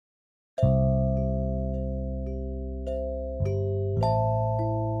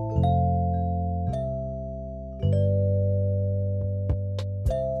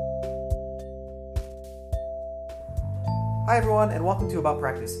Hi everyone, and welcome to About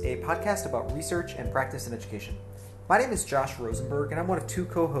Practice, a podcast about research and practice in education. My name is Josh Rosenberg, and I'm one of two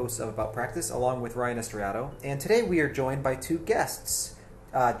co-hosts of About Practice, along with Ryan Estriato. And today we are joined by two guests,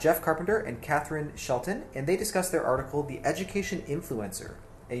 Jeff Carpenter and Catherine Shelton, and they discuss their article, "The Education Influencer,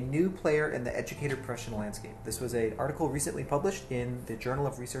 a New Player in the Educator Professional Landscape." This was an article recently published in the Journal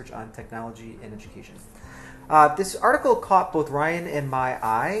of Research on Technology and Education. This article caught both Ryan and my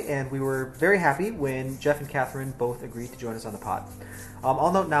eye, and we were very happy when Jeff and Catherine both agreed to join us on the pod.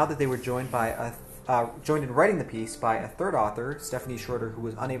 I'll note now that they were joined in writing the piece by a third author, Stephanie Schroeder, who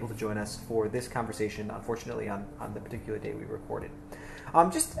was unable to join us for this conversation, unfortunately, on the particular day we recorded.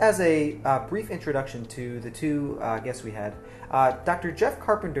 Just as a brief introduction to the two guests we had, Dr. Jeff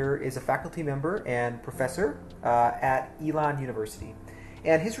Carpenter is a faculty member and professor at Elon University.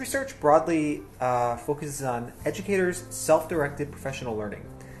 And his research broadly focuses on educators' self-directed professional learning,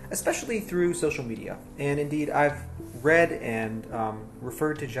 especially through social media. And indeed, I've read and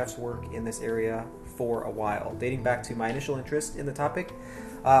referred to Jeff's work in this area for a while, dating back to my initial interest in the topic,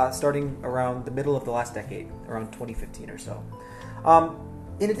 starting around the middle of the last decade, around 2015 or so.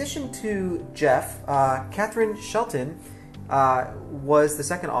 In addition to Jeff, Catherine Shelton was the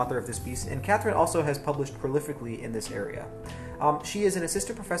second author of this piece, and Catherine also has published prolifically in this area. She is an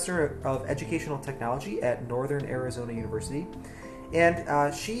assistant professor of educational technology at Northern Arizona University,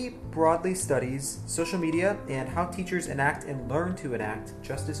 and she broadly studies social media and how teachers enact and learn to enact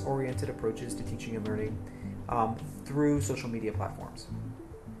justice-oriented approaches to teaching and learning through social media platforms.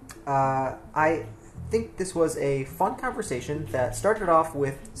 I think this was a fun conversation that started off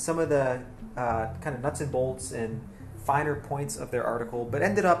with some of the kind of nuts and bolts and finer points of their article, but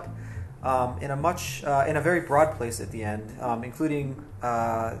ended up in a very broad place at the end, including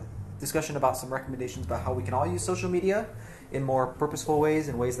discussion about some recommendations about how we can all use social media in more purposeful ways,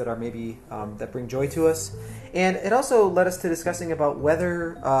 in ways that are maybe that bring joy to us. And it also led us to discussing about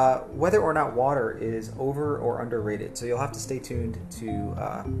whether or not water is over or underrated. So you'll have to stay tuned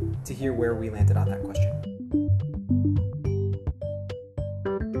to hear where we landed on that question.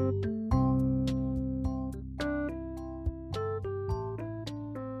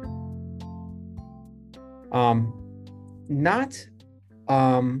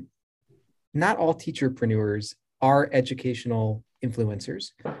 Not all teacherpreneurs are educational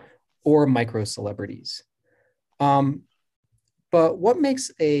influencers or micro celebrities. But what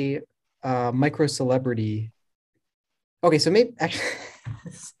makes a micro celebrity? Okay, so maybe actually,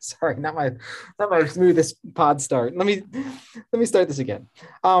 sorry, not my smoothest pod start. Let me start this again.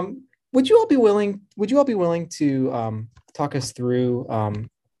 Would you all be willing to talk us through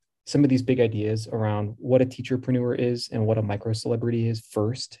some of these big ideas around what a teacherpreneur is and what a micro celebrity is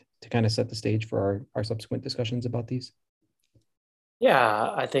first, to kind of set the stage for our subsequent discussions about these?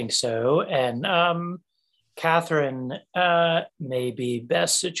 Yeah, I think so. And Catherine may be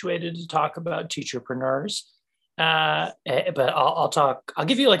best situated to talk about teacherpreneurs. But I'll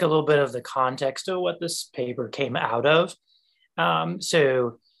give you like a little bit of the context of what this paper came out of.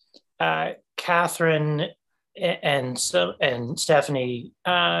 Catherine and Stephanie,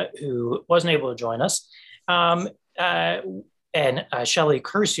 who wasn't able to join us, and Shelley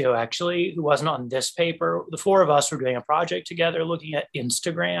Curcio, actually, who wasn't on this paper. The four of us were doing a project together looking at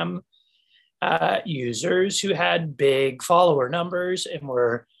Instagram users who had big follower numbers and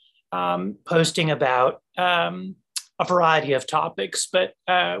were posting about a variety of topics, but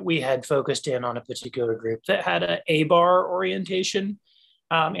we had focused in on a particular group that had an ABAR orientation,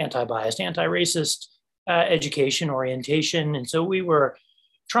 anti-biased, anti-racist education orientation. And so we were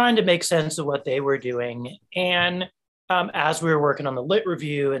trying to make sense of what they were doing. And as we were working on the lit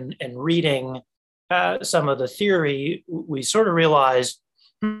review and reading some of the theory, we sort of realized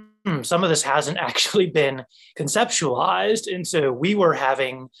some of this hasn't actually been conceptualized. And so we were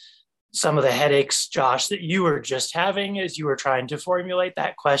having some of the headaches, Josh, that you were just having as you were trying to formulate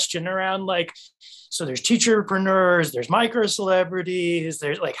that question around, like, so there's teacherpreneurs, there's micro celebrities,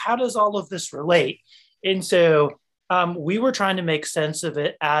 there's like, how does all of this relate? And so we were trying to make sense of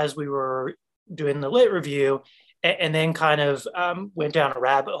it as we were doing the lit review, and then kind of went down a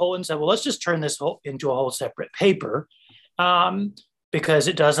rabbit hole and said, well, let's just turn this into a whole separate paper, because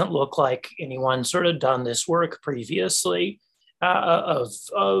it doesn't look like anyone sort of done this work previously of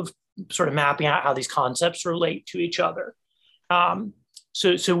sort of mapping out how these concepts relate to each other.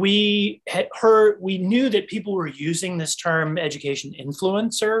 So we knew that people were using this term education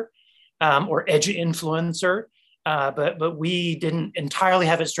influencer or edu-influencer, but we didn't entirely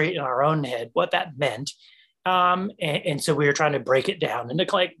have it straight in our own head what that meant. And so we were trying to break it down into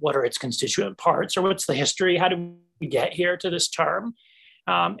like, what are its constituent parts, or what's the history? How did we get here to this term?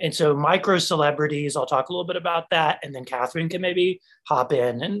 And so micro celebrities, I'll talk a little bit about that. And then Catherine can maybe hop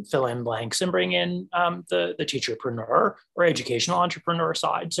in and fill in blanks and bring in the teacherpreneur or educational entrepreneur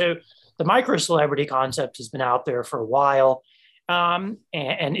side. So the micro celebrity concept has been out there for a while and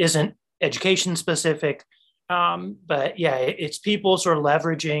isn't education specific. But yeah, it's people sort of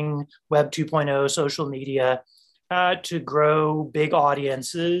leveraging Web 2.0 social media to grow big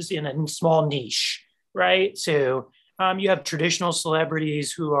audiences in a small niche, right? So you have traditional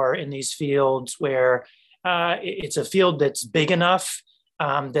celebrities who are in these fields where it's a field that's big enough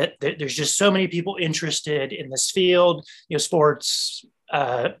that there's just so many people interested in this field, sports,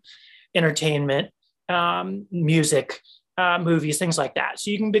 entertainment, music, movies, things like that.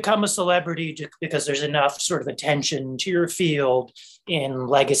 So you can become a celebrity just because there's enough sort of attention to your field in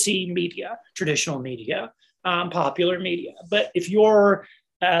legacy media, traditional media, popular media. But if you're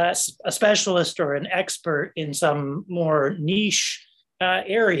a specialist or an expert in some more niche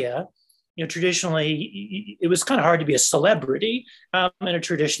area, traditionally it was kind of hard to be a celebrity in a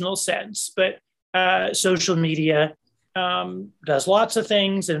traditional sense. But social media does lots of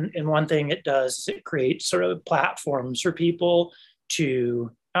things, and one thing it does is it creates sort of platforms for people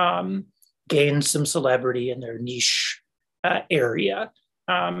to gain some celebrity in their niche area.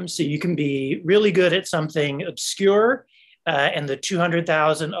 So you can be really good at something obscure, and the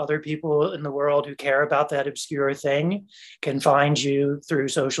 200,000 other people in the world who care about that obscure thing can find you through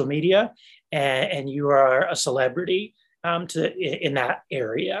social media, and you are a celebrity in that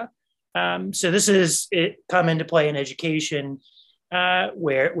area. So this is it come into play in education,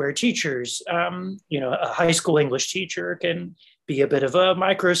 where teachers, a high school English teacher can be a bit of a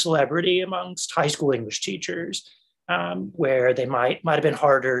micro celebrity amongst high school English teachers, where they might have been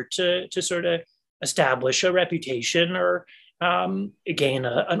harder to sort of establish a reputation or gain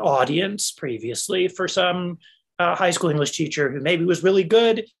an audience previously for some high school English teacher who maybe was really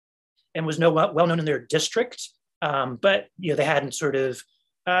good and was well known in their district, but they hadn't sort of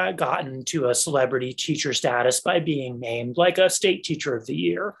gotten to a celebrity teacher status by being named like a state teacher of the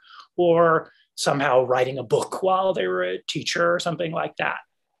year or somehow writing a book while they were a teacher or something like that.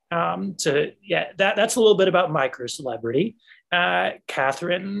 So yeah, that's a little bit about micro celebrity.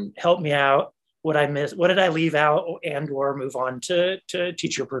 Catherine, help me out. What I missed? What did I leave out, or move on to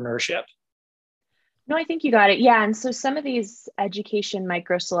teacherpreneurship? No, I think you got it. Yeah. And so some of these education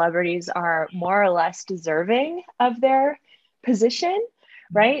micro celebrities are more or less deserving of their position,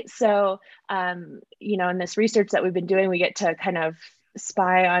 right? So, in this research that we've been doing, we get to kind of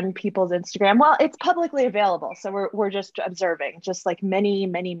spy on people's Instagram. Well, it's publicly available. So we're just observing, just like many,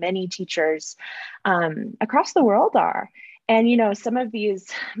 many, many teachers across the world are. And, some of these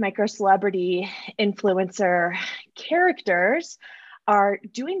micro celebrity influencer characters are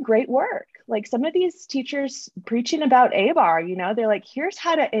doing great work. Like some of these teachers preaching about ABAR, they're like, here's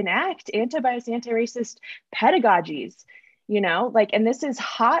how to enact anti-bias, anti-racist pedagogies, and this is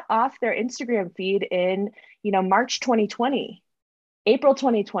hot off their Instagram feed in, March 2020, April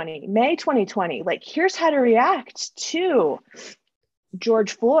 2020, May 2020. Like, here's how to react to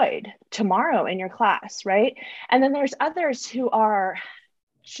George Floyd tomorrow in your class, right? And then there's others who are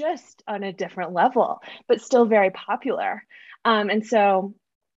just on a different level, but still very popular. And on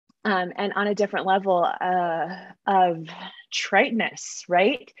a different level of triteness,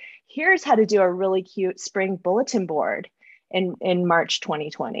 right? Here's how to do a really cute spring bulletin board in March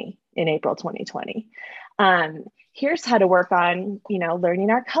 2020, in April 2020. Here's how to work on, learning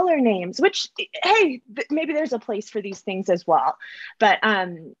our color names, which, hey, maybe there's a place for these things as well. But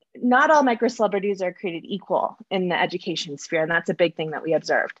not all micro celebrities are created equal in the education sphere. And that's a big thing that we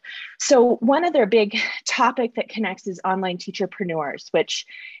observed. So one other big topic that connects is online teacherpreneurs, which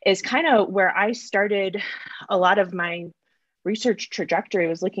is kind of where I started a lot of my research trajectory.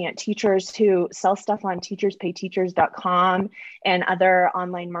 Was looking at teachers who sell stuff on teacherspayteachers.com and other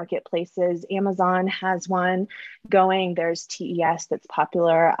online marketplaces. Amazon has one going. There's TES that's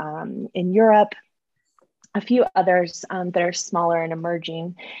popular in Europe. A few others that are smaller and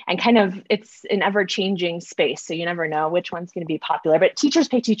emerging, and kind of it's an ever-changing space. So you never know which one's going to be popular, but Teachers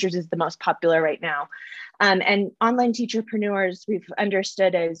Pay Teachers is the most popular right now. And online teacherpreneurs we've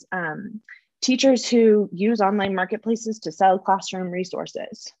understood as teachers who use online marketplaces to sell classroom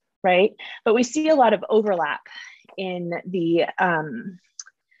resources, right? But we see a lot of overlap in the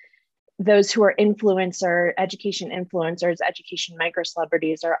those who are education influencers, education micro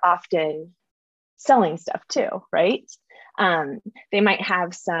celebrities are often selling stuff too, right? They might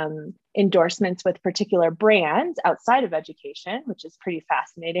have some endorsements with particular brands outside of education, which is pretty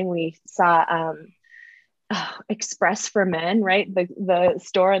fascinating. We saw Express for Men, right? The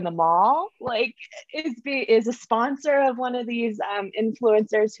store in the mall, like is a sponsor of one of these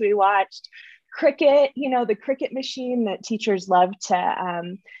influencers who we watched. Cricut, the Cricut machine that teachers love to,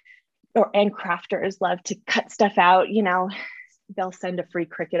 and crafters love to cut stuff out. They'll send a free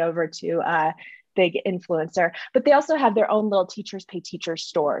Cricut over to a big influencer, but they also have their own little Teachers Pay Teachers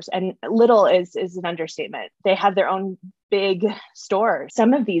stores, and little is an understatement. They have their own big stores.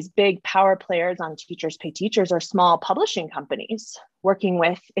 Some of these big power players on Teachers Pay Teachers are small publishing companies working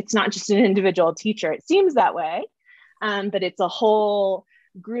with, it's not just an individual teacher. It seems that way, but it's a whole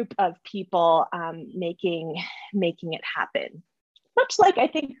group of people making it happen. Much like I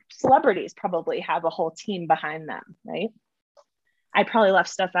think celebrities probably have a whole team behind them, right? I probably left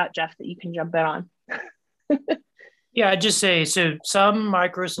stuff out, Jeff, that you can jump in on. Yeah, I'd just say, so some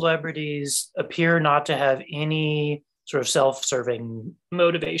micro celebrities appear not to have any sort of self-serving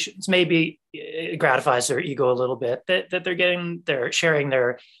motivations. Maybe it gratifies their ego a little bit that they're sharing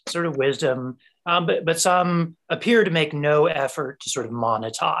their sort of wisdom, but some appear to make no effort to sort of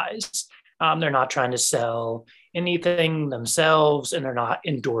monetize. They're not trying to sell anything themselves, and they're not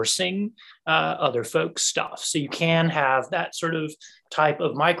endorsing other folks' stuff. So you can have that sort of type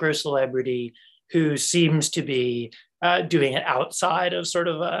of micro celebrity who seems to be doing it outside of sort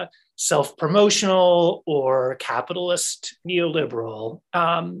of a self-promotional or capitalist neoliberal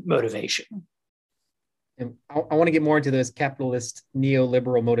motivation. And I want to get more into those capitalist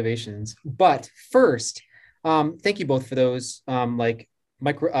neoliberal motivations. But first, thank you both for those.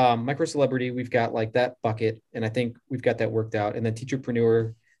 Micro celebrity, we've got like that bucket, and I think we've got that worked out. And then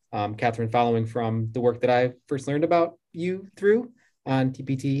teacherpreneur, Catherine, following from the work that I first learned about you through on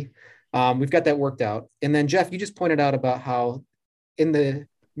TPT, we've got that worked out. And then Jeff, you just pointed out about how in the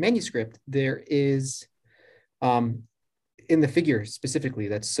manuscript there is, in the figure specifically,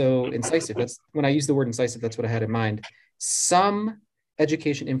 that's so incisive. That's when I use the word incisive, that's what I had in mind. Some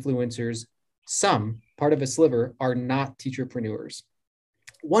education influencers, some part of a sliver, are not teacherpreneurs.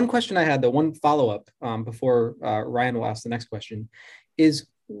 One question I had, the one follow-up before Ryan will ask the next question, is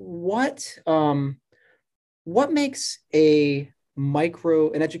what makes an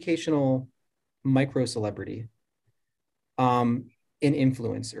educational micro celebrity an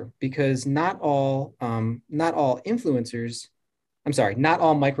influencer? Because not all influencers, not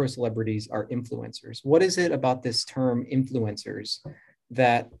all micro celebrities are influencers. What is it about this term influencers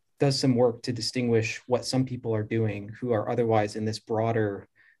that does some work to distinguish what some people are doing who are otherwise in this broader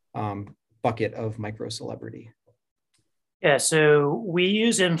bucket of micro celebrity? Yeah, so we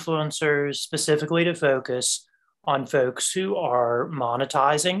use influencers specifically to focus on folks who are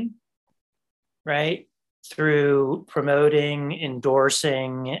monetizing, right? Through promoting,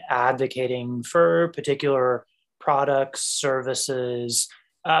 endorsing, advocating for particular products, services,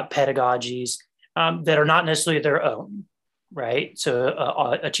 pedagogies that are not necessarily their own, right? So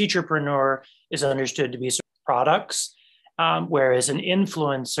a teacherpreneur is understood to be products, whereas an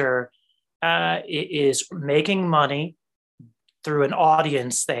influencer is making money through an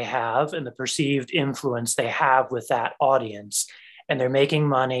audience they have and the perceived influence they have with that audience. And they're making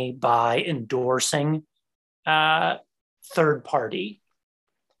money by endorsing third-party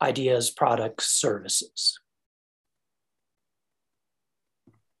ideas, products, services.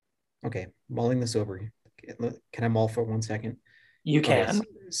 Okay, mulling this over. Can I mull for 1 second? You can. Okay,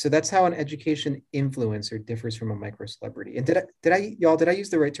 so that's how an education influencer differs from a micro celebrity. And did I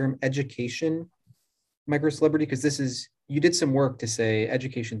use the right term, education micro celebrity? Because you did some work to say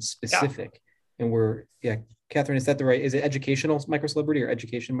education specific, and Catherine, is it educational micro celebrity or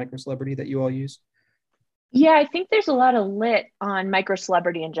education micro celebrity that you all use? Yeah, I think there's a lot of lit on micro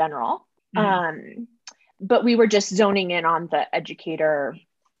celebrity in general, but we were just zoning in on the educator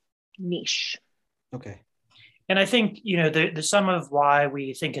niche. Okay. And I think, the some of why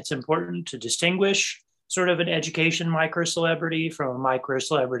we think it's important to distinguish sort of an education micro celebrity from a micro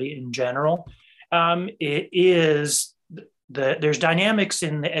celebrity in general. It is there's dynamics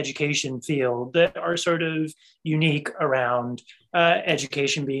in the education field that are sort of unique around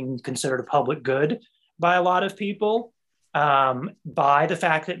education being considered a public good by a lot of people, by the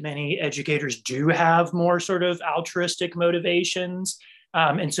fact that many educators do have more sort of altruistic motivations.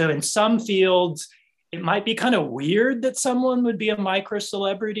 And so in some fields, it might be kind of weird that someone would be a micro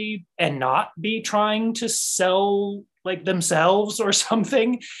celebrity and not be trying to sell like themselves or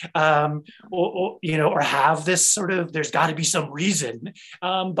something, or have this sort of, there's got to be some reason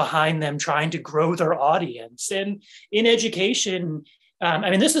behind them trying to grow their audience. And in education,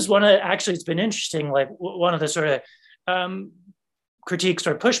 this is it's been interesting, like one of the sort of critiques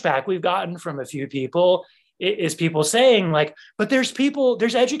or pushback we've gotten from a few people is people saying like, but there's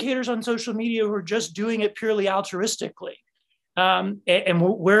educators on social media who are just doing it purely altruistically. And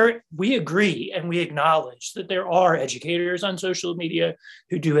we agree and we acknowledge that there are educators on social media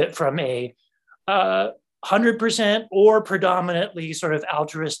who do it from a 100% or predominantly sort of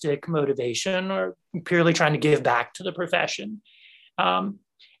altruistic motivation or purely trying to give back to the profession.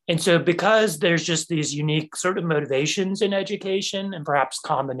 And so because there's just these unique sort of motivations in education and perhaps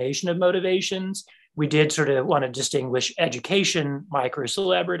combination of motivations, we did sort of want to distinguish education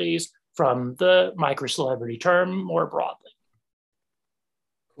micro-celebrities from the micro-celebrity term more broadly.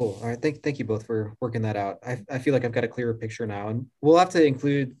 Cool. All right. Thank you both for working that out. I feel like I've got a clearer picture now, and we'll have to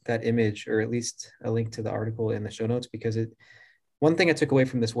include that image or at least a link to the article in the show notes, because one thing I took away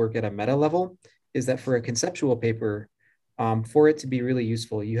from this work at a meta level is that for a conceptual paper, for it to be really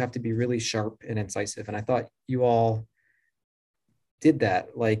useful, you have to be really sharp and incisive. And I thought you all did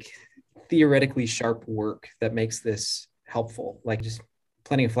that, like theoretically sharp work that makes this helpful, like just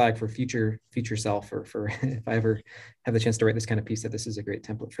planting a flag for future self, or for if I ever have the chance to write this kind of piece, that this is a great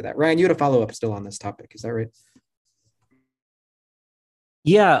template for that. Ryan, you had a follow-up still on this topic. Is that right?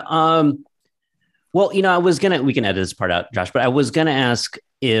 Yeah. Well, we can edit this part out, Josh, but I was going to ask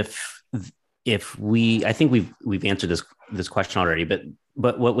if I think we've answered this question already, but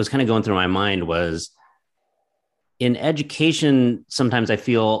what was kind of going through my mind was, in education, sometimes I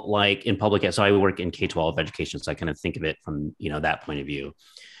feel like in public, so I work in K-12 education, so I kind of think of it from, that point of view.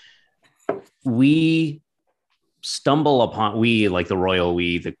 We like the royal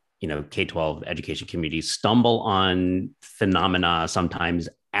we, the K-12 education community, stumble on phenomena sometimes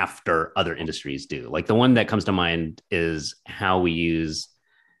after other industries do. Like the one that comes to mind is how we use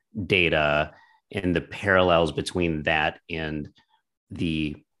data and the parallels between that and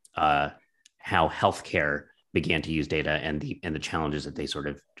the how healthcare began to use data and the challenges that they sort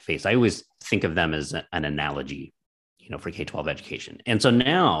of face. I always think of them as an analogy, for K-12 education. And so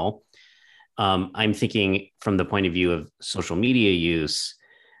now I'm thinking from the point of view of social media use.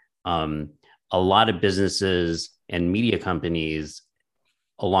 A lot of businesses and media companies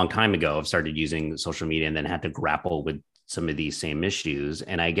a long time ago have started using social media and then had to grapple with some of these same issues.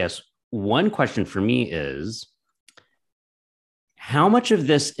 And I guess one question for me is, how much of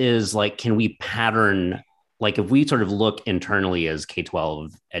this is like, can we pattern, like if we sort of look internally as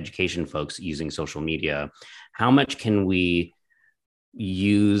K-12 education folks using social media, how much can we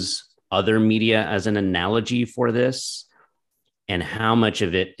use other media as an analogy for this? And how much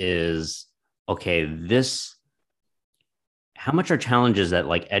of it is, okay, how much are challenges that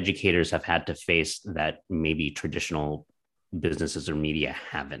like educators have had to face that maybe traditional businesses or media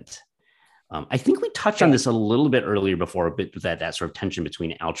haven't? I think we touched on this a little bit earlier before, but that sort of tension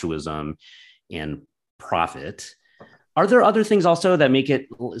between altruism and profit. Are there other things also that make it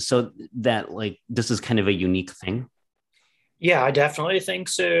so that like this is kind of a unique thing? Yeah, I definitely think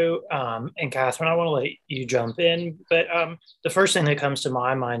so. And Catherine, I want to let you jump in, but the first thing that comes to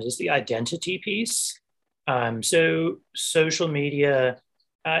my mind is the identity piece. So social media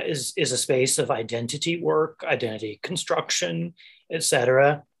is a space of identity work, identity construction, et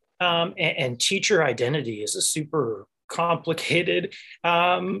cetera. And teacher identity is a super complicated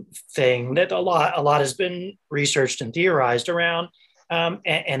thing that a lot has been researched and theorized around,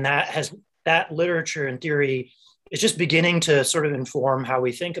 and that literature and theory is just beginning to sort of inform how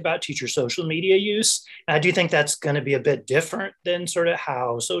we think about teacher social media use. And I do think that's going to be a bit different than sort of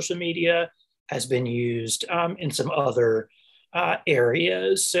how social media has been used in some other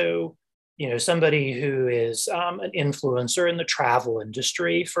areas. So, somebody who is an influencer in the travel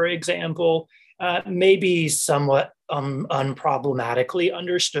industry, for example, may be somewhat unproblematically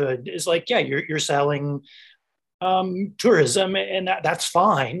understood is like, yeah, you're selling tourism, and that's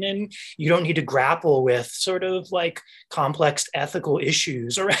fine. And you don't need to grapple with sort of like complex ethical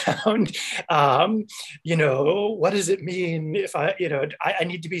issues around, what does it mean if I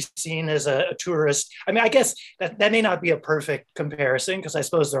need to be seen as a tourist? I mean, I guess that may not be a perfect comparison, because I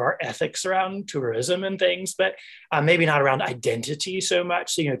suppose there are ethics around tourism and things, but maybe not around identity so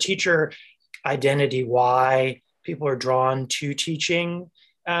much. So, teacher identity, why people are drawn to teaching,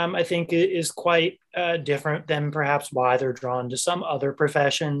 I think is quite different than perhaps why they're drawn to some other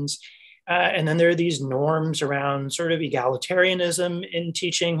professions. And then there are these norms around sort of egalitarianism in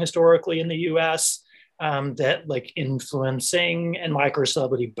teaching historically in the US that like influencing and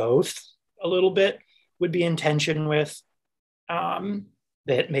micro-celebrity both a little bit would be in tension with,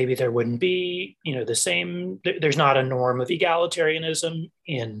 that maybe there wouldn't be, the same, there's not a norm of egalitarianism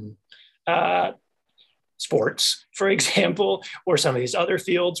in sports, for example, or some of these other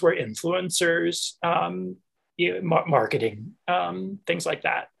fields where influencers, marketing, things like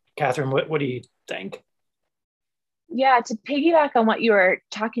that. Catherine, what do you think? Yeah, to piggyback on what you were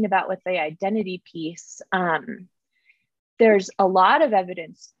talking about with the identity piece, there's a lot of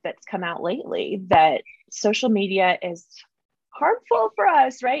evidence that's come out lately that social media is harmful for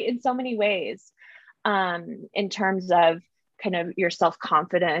us, right? In so many ways, in terms of kind of your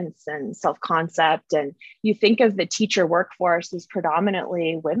self-confidence and self-concept. And you think of the teacher workforce as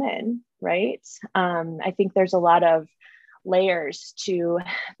predominantly women, right? I think there's a lot of layers to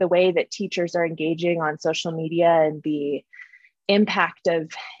the way that teachers are engaging on social media and the impact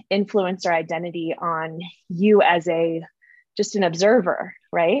of influencer identity on you as just an observer,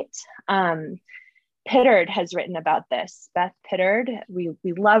 right? Pittard has written about this. Beth Pittard, we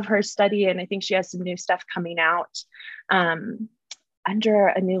love her study, and I think she has some new stuff coming out under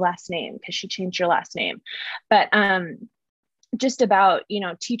a new last name because she changed her last name. But just about,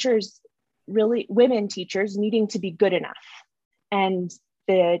 teachers, really women teachers needing to be good enough, and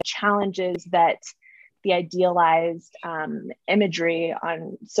the challenges that the idealized imagery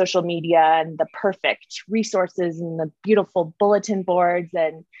on social media and the perfect resources and the beautiful bulletin boards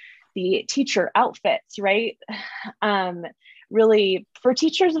and the teacher outfits, right? Really for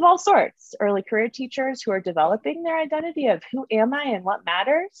teachers of all sorts, early career teachers who are developing their identity of who am I and what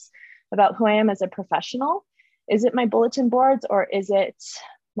matters about who I am as a professional. Is it my bulletin boards, or is it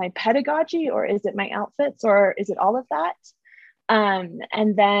my pedagogy, or is it my outfits, or is it all of that?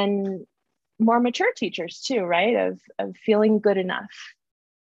 And then more mature teachers too, right? Of feeling good enough.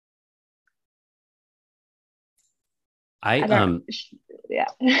 Yeah.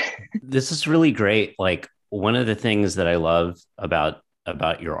 This is really great. Like, one of the things that I love about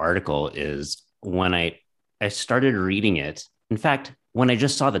your article is when I started reading it. In fact, when I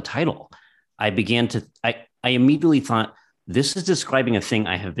just saw the title, I immediately thought, this is describing a thing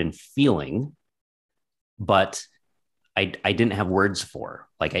I have been feeling, but I didn't have words for.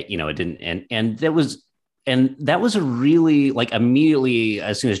 Like, it didn't, and that was a really, like, immediately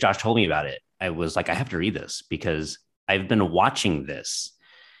as soon as Josh told me about it, I was like, I have to read this because I've been watching this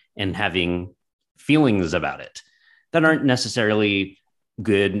and having feelings about it that aren't necessarily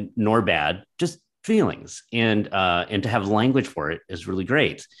good nor bad, just feelings. And to have language for it is really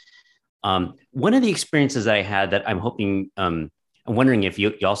great. One of the experiences that I had that I'm hoping, I'm wondering if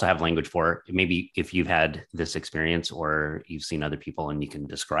you also have language for, maybe if you've had this experience or you've seen other people and you can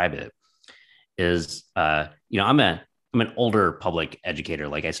describe it, is, I'm an older public educator.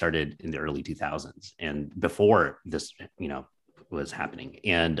 Like, I started in the early 2000s and before this, was happening.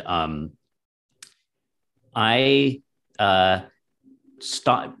 And I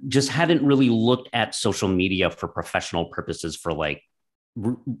just hadn't really looked at social media for professional purposes for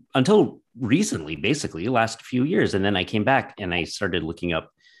until recently, basically last few years. And then I came back and I started looking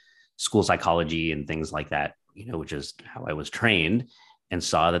up school psychology and things like that, which is how I was trained, and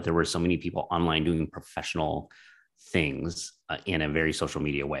saw that there were so many people online doing professional things in a very social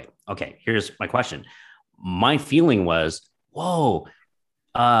media way. Okay, here's my question. My feeling was, whoa,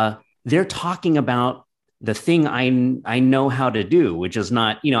 they're talking about the thing I know how to do, which is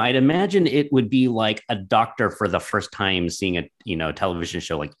not, I'd imagine it would be like a doctor for the first time seeing a television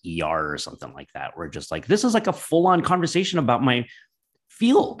show like ER or something like that, where just like, this is like a full-on conversation about my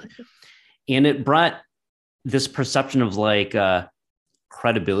field. And it brought this perception of like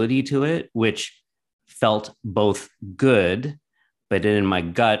credibility to it, which felt both good, but in my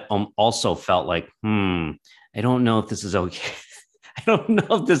gut also felt like, I don't know if this is okay. I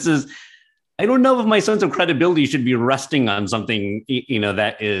don't know if my sense of credibility should be resting on something,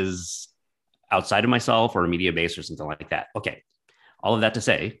 that is outside of myself or media based or something like that. Okay. All of that to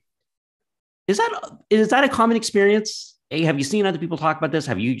say, is that a common experience? Hey, have you seen other people talk about this?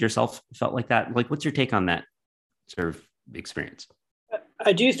 Have you yourself felt like that? Like, what's your take on that sort of experience?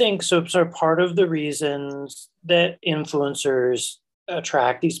 I do think so. So part of the reasons that influencers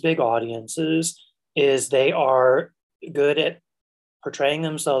attract these big audiences is they are good at portraying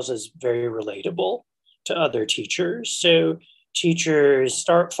themselves as very relatable to other teachers. So teachers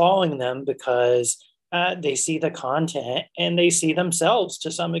start following them because they see the content and they see themselves to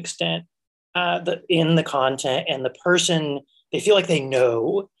some extent in the content, and the person, they feel like they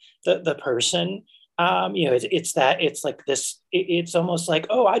know the person. It's like this, it's almost like,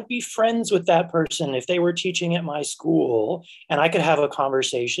 oh, I'd be friends with that person if they were teaching at my school and I could have a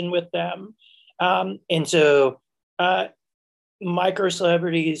conversation with them. And so micro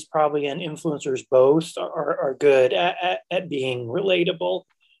celebrities probably, and influencers both, are good at being relatable.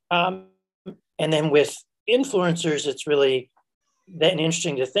 And then with influencers, it's really then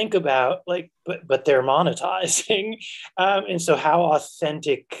interesting to think about, like, but they're monetizing. And so how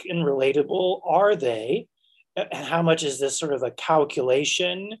authentic and relatable are they? And how much is this sort of a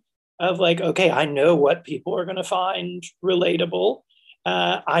calculation of like, okay, I know what people are going to find relatable.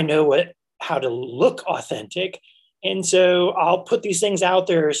 I know how to look authentic. And so I'll put these things out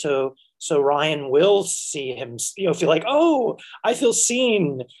there so Ryan will see him, feel like, oh, I feel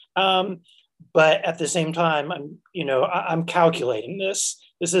seen. But at the same time, I'm calculating this.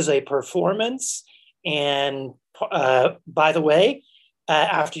 This is a performance. And by the way,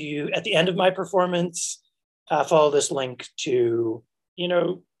 at the end of my performance, follow this link to,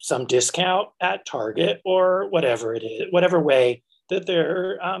 some discount at Target or whatever it is, whatever way that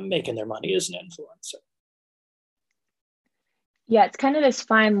they're making their money as an influencer. Yeah, it's kind of this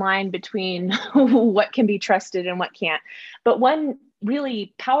fine line between what can be trusted and what can't. But one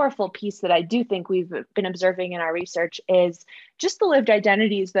really powerful piece that I do think we've been observing in our research is just the lived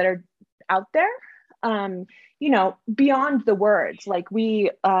identities that are out there, beyond the words. Like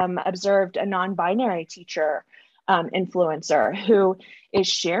we observed a non-binary teacher influencer who is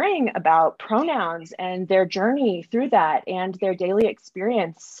sharing about pronouns and their journey through that and their daily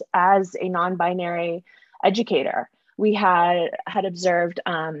experience as a non-binary educator. We had observed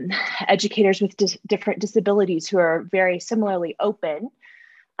educators with different disabilities who are very similarly open,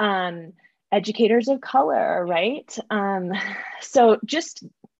 educators of color, right? And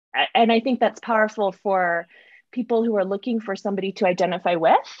I think that's powerful for people who are looking for somebody to identify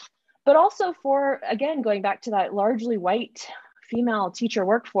with, but also for, again, going back to that largely white female teacher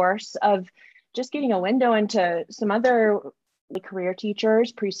workforce of just getting a window into some other career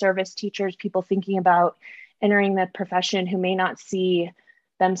teachers, pre-service teachers, people thinking about entering the profession who may not see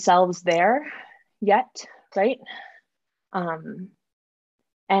themselves there yet, right? And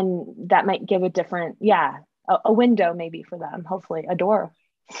that might give a different, a window maybe for them, hopefully a door.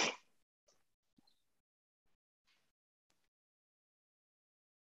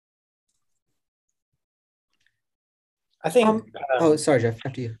 I think. Sorry, Jeff,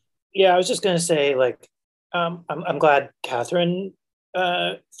 after you. Yeah, I was just going to say, I'm glad Catherine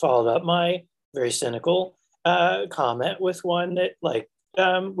followed up my very cynical comment with one that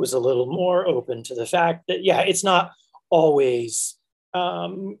was a little more open to the fact that it's not always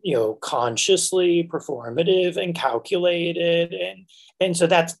consciously performative and calculated, and so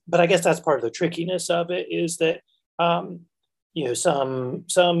but I guess that's part of the trickiness of it is that some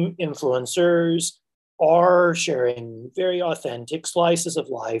influencers are sharing very authentic slices of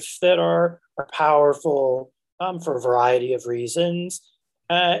life that are powerful for a variety of reasons.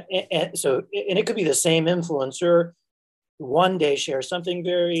 And it could be the same influencer one day share something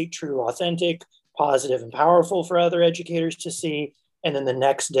very true, authentic, positive, and powerful for other educators to see, and then the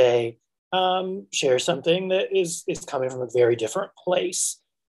next day share something that is coming from a very different place.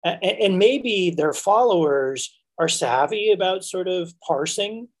 And maybe their followers are savvy about sort of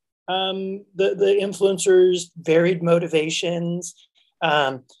parsing the influencers' varied motivations,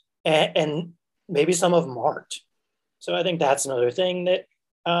 and maybe some of them aren't. So I think that's another thing that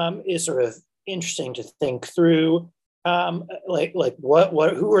is sort of interesting to think through. Who are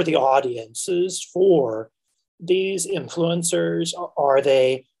the audiences for these influencers? Are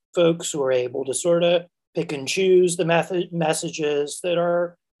they folks who are able to sort of pick and choose the messages that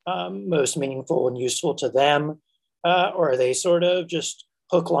are most meaningful and useful to them? Or are they sort of just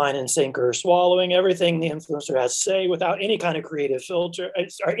hook, line, and sinker, swallowing everything the influencer has to say without any kind of creative filter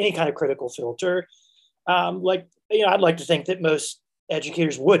or any kind of critical filter? I'd like to think that most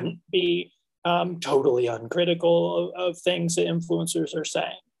educators wouldn't be totally uncritical of things that influencers are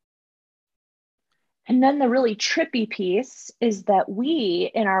saying. And then the really trippy piece is that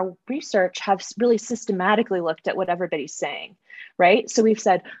we, in our research, have really systematically looked at what everybody's saying, right? So we've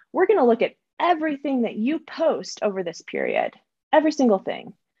said, we're going to look at everything that you post over this period, every single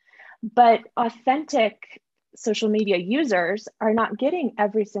thing. But authentic social media users are not getting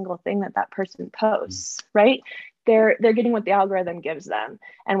every single thing that person posts, right? They're getting what the algorithm gives them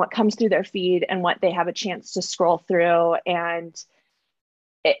and what comes through their feed and what they have a chance to scroll through. And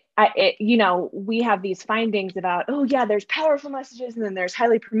we have these findings about, there's powerful messages and then there's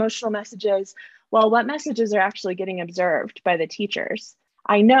highly promotional messages. Well, what messages are actually getting observed by the teachers?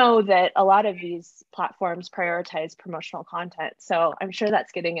 I know that a lot of these platforms prioritize promotional content, so I'm sure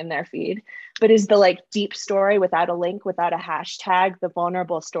that's getting in their feed. But is the deep story without a link, without a hashtag, the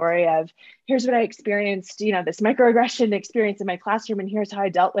vulnerable story of here's what I experienced, this microaggression experience in my classroom, and here's how I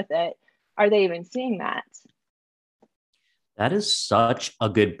dealt with it? Are they even seeing that? That is such a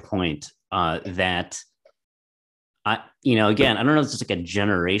good point. Again, I don't know if it's like a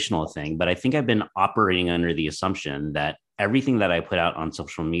generational thing, but I think I've been operating under the assumption that everything that I put out on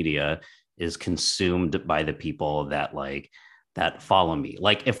social media is consumed by the people that that follow me.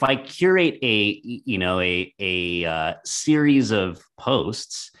 Like if I curate a series of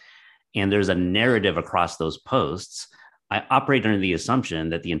posts, and there's a narrative across those posts, I operate under the assumption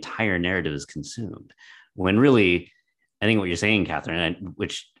that the entire narrative is consumed. When really, I think what you're saying, Catherine,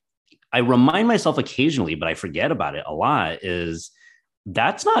 which I remind myself occasionally, but I forget about it a lot, is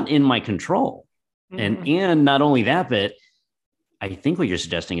that's not in my control. And not only that, but I think what you're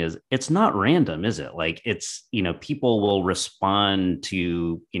suggesting is it's not random, is it? Like it's, people will respond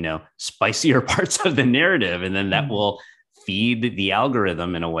to, spicier parts of the narrative, and then that will feed the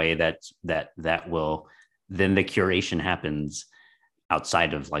algorithm in a way that will, then the curation happens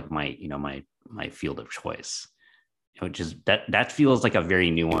outside of like my field of choice, which is that feels like a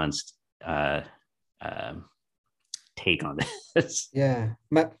very nuanced take on this. Yeah.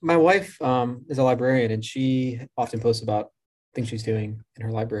 My wife is a librarian, and she often posts about things she's doing in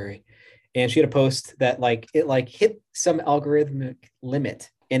her library. And she had a post that it hit some algorithmic limit,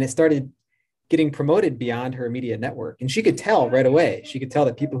 and it started getting promoted beyond her immediate network. And she could tell right away. She could tell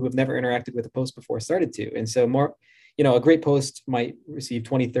that people who have never interacted with a post before started to. And so more, a great post might receive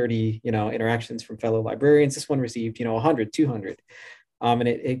 20, 30, interactions from fellow librarians. This one received, 100, 200. And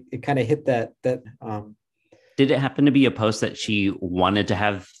it kind of hit that. Did it happen to be a post that she wanted to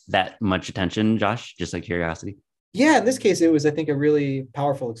have that much attention, Josh? Just like curiosity. Yeah, in this case, it was, I think, a really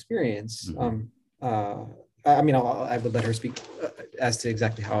powerful experience. I would let her speak as to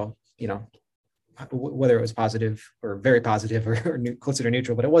exactly how, whether it was positive or very positive or closer to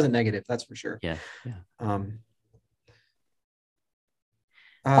neutral, but it wasn't negative, that's for sure. Yeah.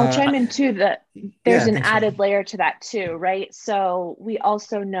 I'll chime in too that there's an added layer to that too, right? So we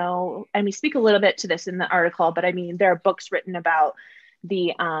also know, and we speak a little bit to this in the article, but I mean, there are books written about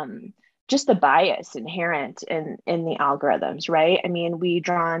the just the bias inherent in the algorithms, right? I mean, we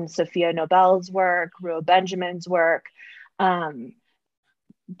draw on Sophia Nobel's work, Ruha Benjamin's work.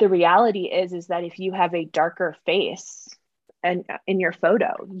 The reality is that if you have a darker face and in your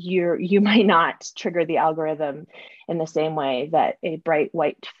photo, you might not trigger the algorithm in the same way that a bright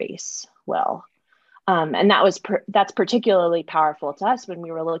white face will. And that's particularly powerful to us when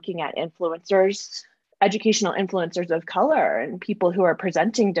we were looking at influencers, educational influencers of color, and people who are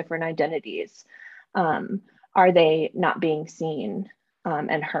presenting different identities. Are they not being seen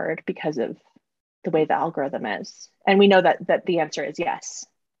and heard because of the way the algorithm is? And we know that the answer is yes.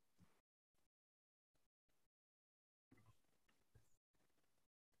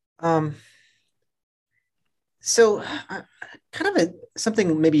 So kind of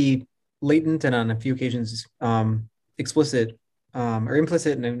something maybe latent and on a few occasions explicit or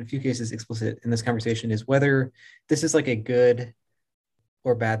implicit, and in a few cases explicit in this conversation is whether this is like a good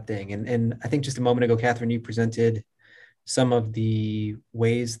or bad thing. And I think just a moment ago, Catherine, you presented some of the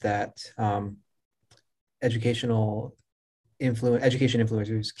ways that education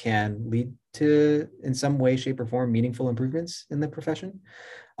influencers can lead to, in some way, shape, or form, meaningful improvements in the profession.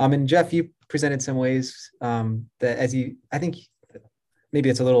 And Jeff, you presented some ways that I think maybe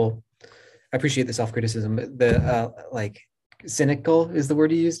it's a little, I appreciate the self-criticism, but cynical is the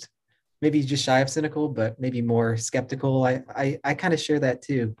word you used. Maybe just shy of cynical, but maybe more skeptical. I kind of share that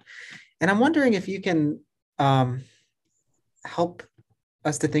too. And I'm wondering if you can help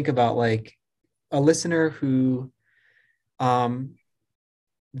us to think about like a listener who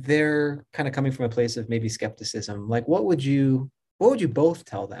they're kind of coming from a place of maybe skepticism. Like what would you both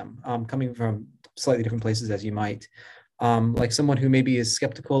tell them, coming from slightly different places as you might, like someone who maybe is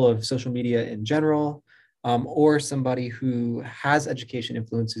skeptical of social media in general, or somebody who has education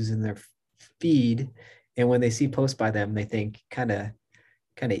influences in their feed, and when they see posts by them, they think kind of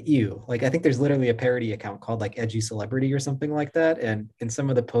ew. Like I think there's literally a parody account called like Edgy Celebrity or something like that, and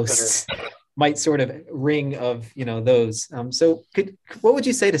some of the posts might sort of ring of those. So what would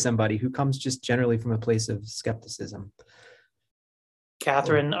you say to somebody who comes just generally from a place of skepticism?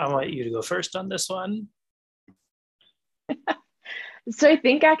 Catherine, I want you to go first on this one. So I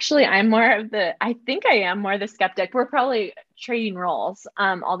think actually I am more the skeptic. We're probably trading roles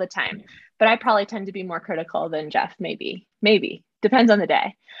all the time, but I probably tend to be more critical than Jeff, maybe, depends on the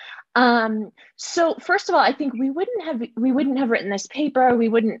day. So first of all, I think we wouldn't have written this paper. We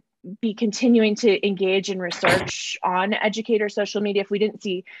wouldn't be continuing to engage in research on educator social media if we didn't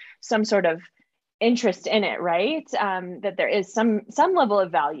see some sort of interest in it, right? That there is some level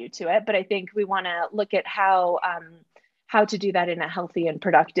of value to it, but I think we want to look at how to do that in a healthy and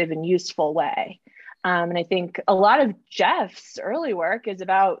productive and useful way. And I think a lot of Jeff's early work is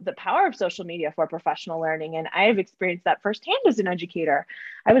about the power of social media for professional learning. And I have experienced that firsthand as an educator.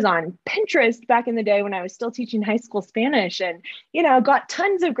 I was on Pinterest back in the day when I was still teaching high school Spanish and, got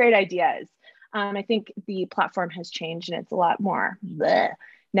tons of great ideas. I think the platform has changed and it's a lot more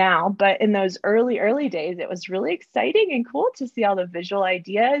now, but in those early days, it was really exciting and cool to see all the visual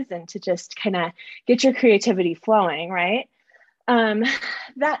ideas and to just kind of get your creativity flowing, right?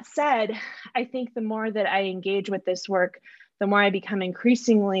 That said, I think the more that I engage with this work, the more I become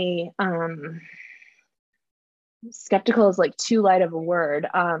increasingly skeptical is like too light of a word,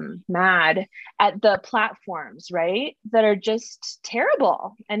 mad at the platforms, right? That are just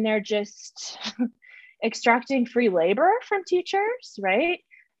terrible, and they're just extracting free labor from teachers, right?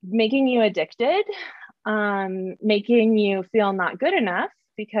 Making you addicted, making you feel not good enough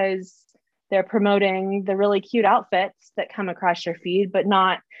because they're promoting the really cute outfits that come across your feed, but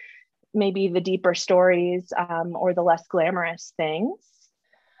not maybe the deeper stories or the less glamorous things.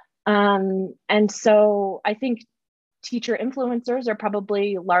 And so I think teacher influencers are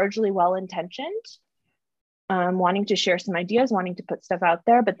probably largely well-intentioned, wanting to share some ideas, wanting to put stuff out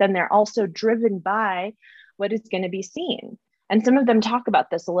there, but then they're also driven by what is going to be seen. And some of them talk about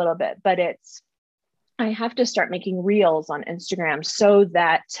this a little bit, but I have to start making reels on Instagram so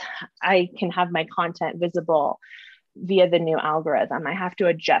that I can have my content visible via the new algorithm. I have to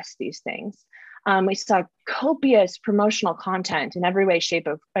adjust these things. We saw copious promotional content in every way, shape,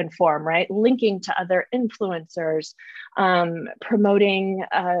 and form, right? Linking to other influencers, promoting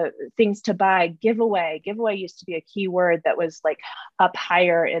things to buy, giveaway. Giveaway used to be a key word that was like up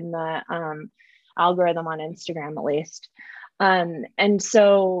higher in the algorithm on Instagram, at least. And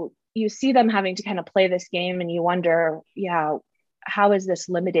so you see them having to kind of play this game, and you wonder, yeah, how is this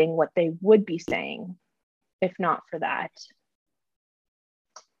limiting what they would be saying if not for that?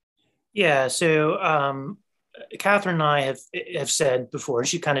 Yeah, so Catherine and I have said before,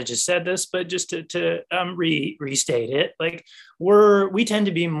 she kind of just said this, but just to restate it, like we tend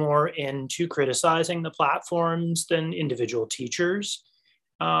to be more into criticizing the platforms than individual teachers.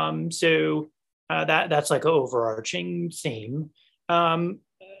 So that's like an overarching theme.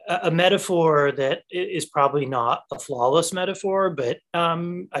 A metaphor that is probably not a flawless metaphor, but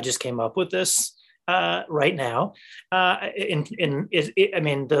I just came up with this right now. I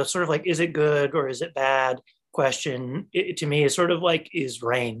mean, the sort of like, is it good or is it bad question to me is sort of like, is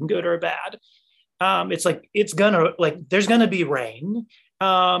rain good or bad? It's like, there's gonna be rain.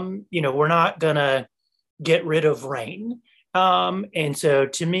 We're not gonna get rid of rain. And so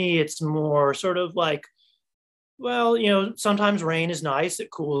to me, it's more sort of like, well, sometimes rain is nice. It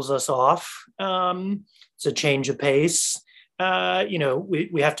cools us off. It's a change of pace.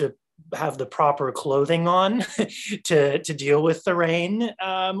 We have to have the proper clothing on to deal with the rain,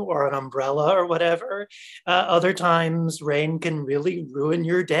 or an umbrella or whatever. Other times rain can really ruin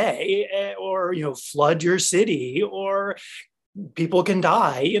your day, or flood your city, or people can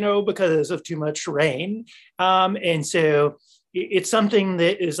die because of too much rain. And so it's something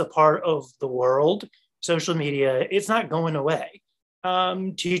that is a part of the world. Social media, it's not going away.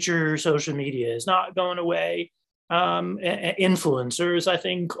 Teacher social media is not going away. Influencers, I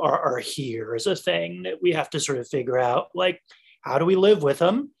think, are here as a thing that we have to sort of figure out, like, how do we live with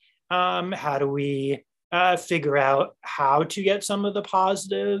them? How do we figure out how to get some of the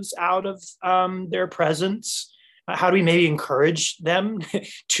positives out of their presence? How do we maybe encourage them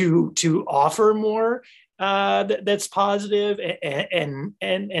to offer more that's positive and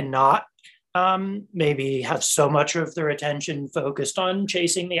not maybe have so much of their attention focused on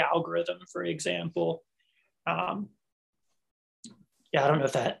chasing the algorithm, for example. I don't know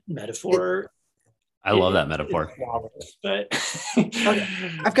if that metaphor. I love that metaphor. But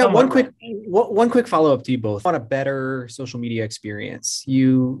I've got one quick follow up to you both on a better social media experience.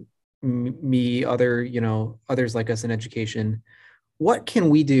 You, me, others like us in education. What can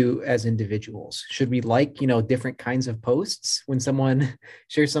we do as individuals? Should we like, different kinds of posts? When someone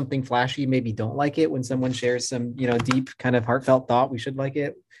shares something flashy, maybe don't like it. When someone shares some, deep kind of heartfelt thought, we should like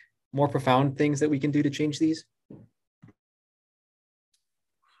it. More profound things that we can do to change these?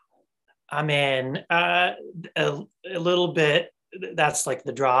 I mean, a little bit, that's like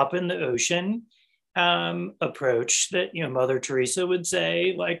the drop in the ocean approach that, Mother Teresa would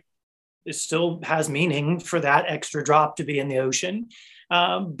say, like, it still has meaning for that extra drop to be in the ocean.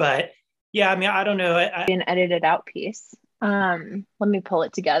 But yeah, I mean, I don't know. An edited out piece. Let me pull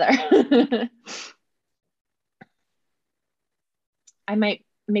it together.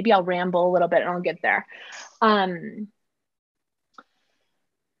 Maybe I'll ramble a little bit and I'll get there. I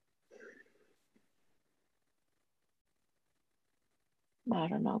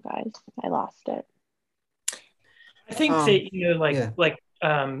don't know, guys. I lost it. I think that,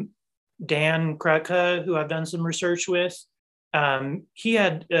 Dan Krutka, who I've done some research with, he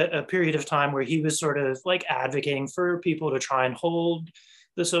had a period of time where he was sort of like advocating for people to try and hold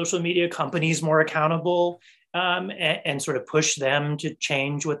the social media companies more accountable. and sort of push them to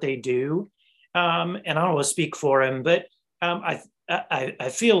change what they do. And I don't want to speak for him, but I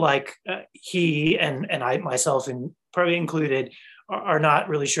feel like he and I myself, and probably included, are not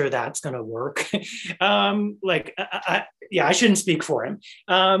really sure that's going to work. I shouldn't speak for him,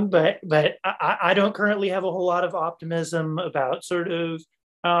 but I don't currently have a whole lot of optimism about sort of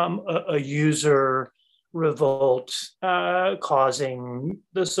a user revolt causing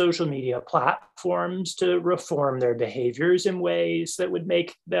the social media platforms to reform their behaviors in ways that would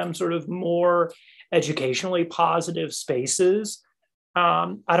make them sort of more educationally positive spaces.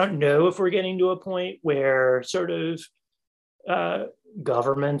 I don't know if we're getting to a point where sort of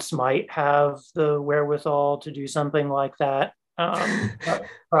governments might have the wherewithal to do something like that.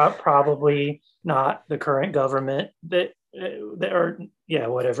 Probably not the current government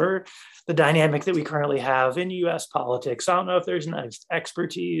whatever the dynamic that we currently have in U.S. politics. I don't know if there's enough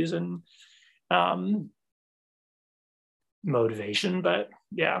expertise and motivation, but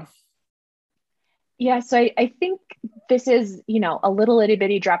yeah. Yeah, so I think this is, a little itty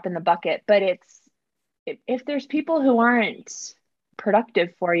bitty drop in the bucket, but if there's people who aren't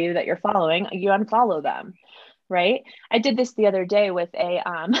productive for you that you're following, you unfollow them, right? I did this the other day with a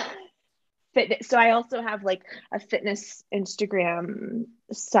fitness. So I also have like a fitness Instagram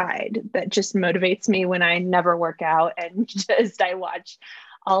side that just motivates me when I never work out, and just I watch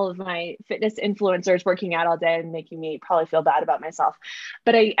all of my fitness influencers working out all day and making me probably feel bad about myself.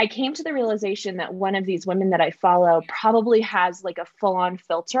 But I came to the realization that one of these women that I follow probably has like a full-on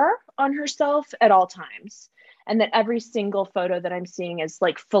filter on herself at all times, and that every single photo that I'm seeing is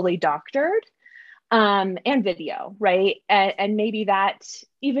like fully doctored. And video, right? And maybe that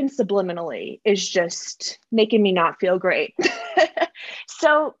even subliminally is just making me not feel great.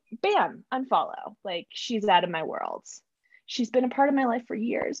 So bam, unfollow. Like, she's out of my world. She's been a part of my life for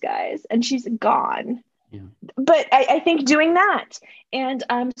years, guys, and she's gone. Yeah. But I think doing that and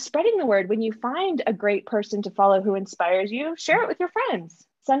spreading the word, when you find a great person to follow who inspires you, share it with your friends.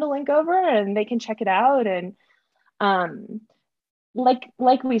 Send a link over and they can check it out. And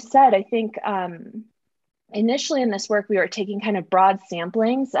like we said, I think initially in this work, we were taking kind of broad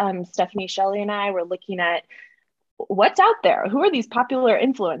samplings. Stephanie Shelley and I were looking at what's out there. Who are these popular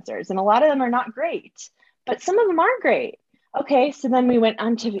influencers? And a lot of them are not great, but some of them are great. Okay, so then we went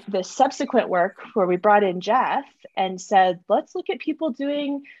on to the subsequent work where we brought in Jeff and said, let's look at people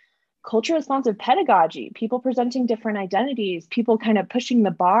doing culture responsive pedagogy, people presenting different identities, people kind of pushing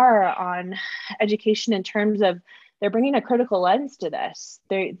the bar on education in terms of they're bringing a critical lens to this.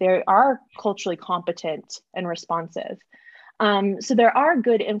 They are culturally competent and responsive. So there are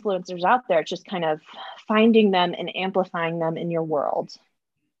good influencers out there, just kind of finding them and amplifying them in your world.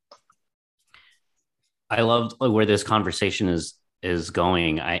 I love where this conversation is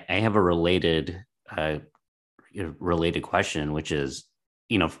going. I have a related question, which is,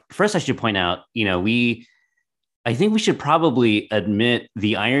 first I should point out, I think we should probably admit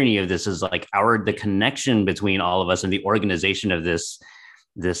the irony of this is like the connection between all of us and the organization of this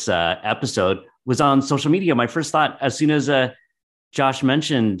episode was on social media. My first thought, as soon as Josh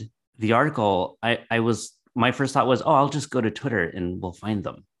mentioned the article, my first thought was, I'll just go to Twitter and we'll find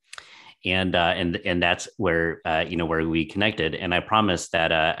them. And that's where, where we connected. And I promise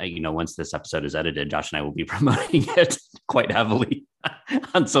that, once this episode is edited, Josh and I will be promoting it quite heavily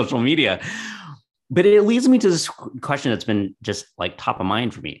on social media. But it leads me to this question that's been just like top of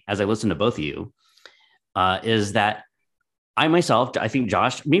mind for me as I listen to both of you, is that I myself, I think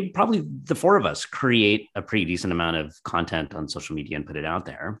Josh, maybe probably the four of us create a pretty decent amount of content on social media and put it out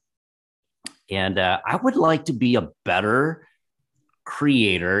there. And I would like to be a better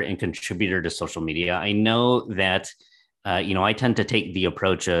creator and contributor to social media. I know that, I tend to take the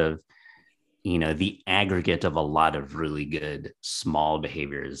approach of, the aggregate of a lot of really good small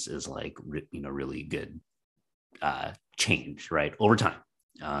behaviors is like, really good change, right? Over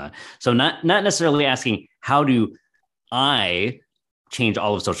time. So not necessarily asking how do I change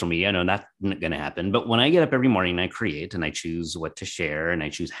all of social media. I know that's not going to happen, but when I get up every morning and I create and I choose what to share and I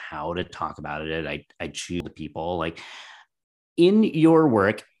choose how to talk about it, I choose the people. Like in your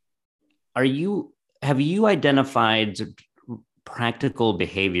work, have you identified practical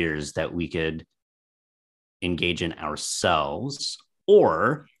behaviors that we could engage in ourselves,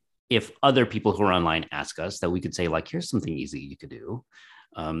 or if other people who are online ask us, that we could say like, here's something easy you could do.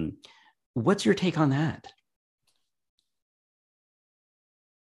 What's your take on that?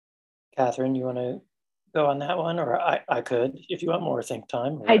 Catherine, you want to go on that one? Or I could, if you want more think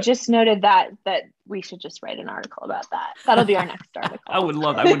time. I just noted that we should just write an article about that. That'll be our next article. I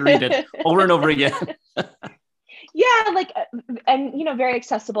would read it over and over again. Yeah, like, and very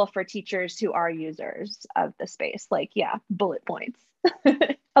accessible for teachers who are users of the space. Like, yeah, bullet points.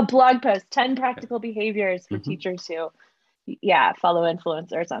 A blog post, 10 practical behaviors for teachers who, follow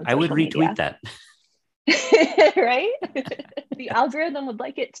influencers on I would social retweet media. that. Right? The algorithm would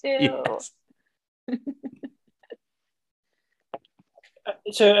like it too. Yes.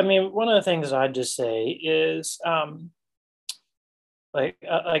 So, I mean, one of the things I'd just say is, I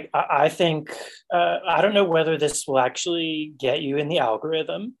think I don't know whether this will actually get you in the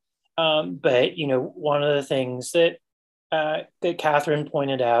algorithm, but one of the things that Catherine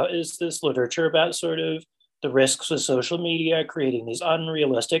pointed out is this literature about sort of the risks of social media creating these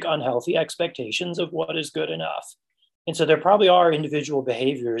unrealistic, unhealthy expectations of what is good enough. And so there probably are individual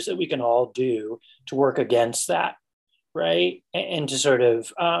behaviors that we can all do to work against that, right? And to sort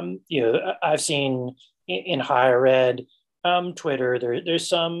of, I've seen in higher ed, Twitter,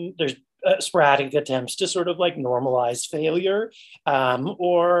 there's sporadic attempts to sort of like normalize failure,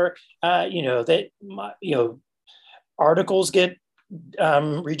 or articles get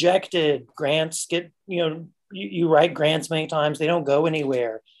rejected, grants get, you write grants many times, they don't go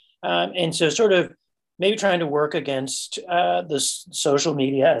anywhere. And so sort of maybe trying to work against this social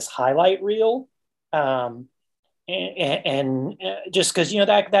media as highlight reel. And just because,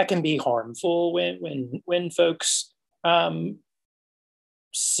 that can be harmful when folks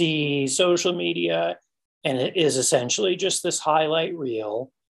see social media and it is essentially just this highlight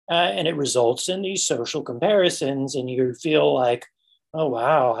reel. And it results in these social comparisons, and you feel like, oh,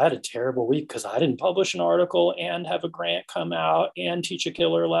 wow, I had a terrible week because I didn't publish an article and have a grant come out and teach a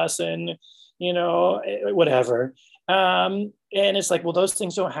killer lesson, whatever. And it's like, well, those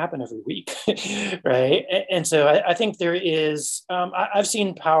things don't happen every week, right? And so I think there is, I've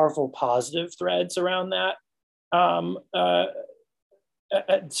seen powerful positive threads around that.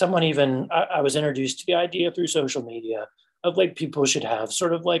 Someone even, I was introduced to the idea through social media of like people should have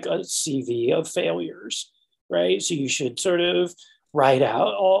sort of like a CV of failures, right? So you should sort of write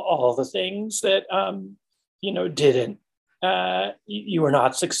out all the things that, didn't, you were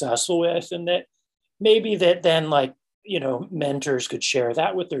not successful with, and that maybe that then like, mentors could share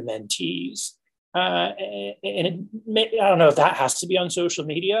that with their mentees. I don't know if that has to be on social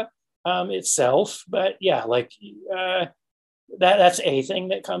media itself, but yeah, like that's a thing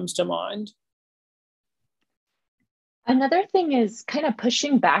that comes to mind. Another thing is kind of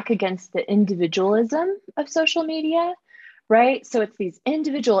pushing back against the individualism of social media, right? So it's these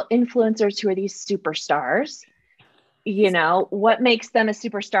individual influencers who are these superstars. What makes them a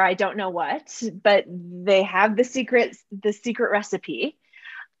superstar? I don't know what, but they have the secret recipe.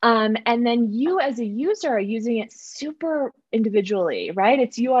 And then you as a user are using it super individually, right?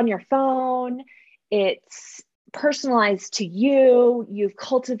 It's you on your phone. It's personalized to you. You've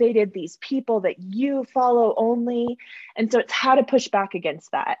cultivated these people that you follow only. And so it's how to push back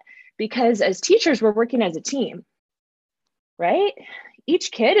against that. Because as teachers, we're working as a team, right? Each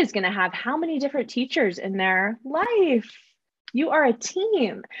kid is going to have how many different teachers in their life? You are a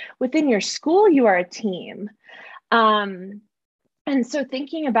team. Within your school, you are a team. And so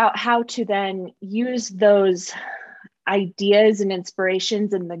thinking about how to then use those ideas and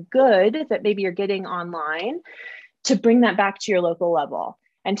inspirations and the good that maybe you're getting online to bring that back to your local level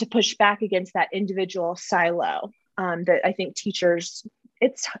and to push back against that individual silo that I think teachers,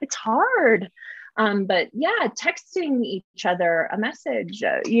 it's hard. But yeah, texting each other a message,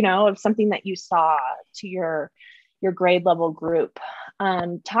 of something that you saw to your grade level group,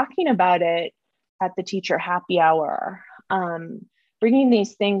 talking about it at the teacher happy hour, bringing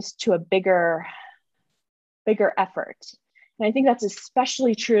these things to a bigger effort. And I think that's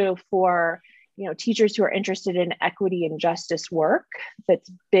especially true for, teachers who are interested in equity and justice work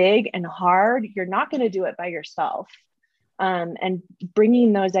that's big and hard. You're not going to do it by yourself. And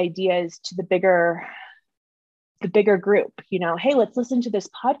bringing those ideas to the bigger group, hey, let's listen to this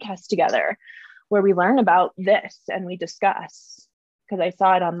podcast together where we learn about this and we discuss, because I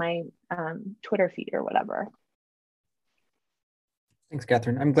saw it on my Twitter feed or whatever. Thanks,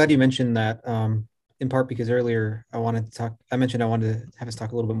 Catherine. I'm glad you mentioned that, in part because earlier I wanted to have us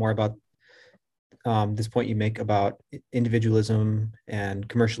talk a little bit more about this point you make about individualism and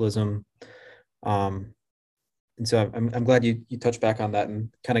commercialism. And so I'm glad you touched back on that and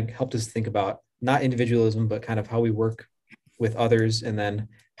kind of helped us think about not individualism, but kind of how we work with others, and then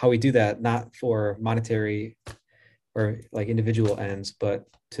how we do that, not for monetary or like individual ends, but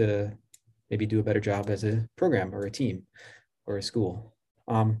to maybe do a better job as a program or a team or a school.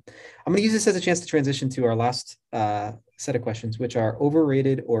 I'm going to use this as a chance to transition to our last set of questions, which are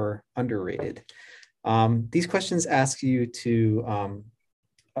overrated or underrated. These questions ask you to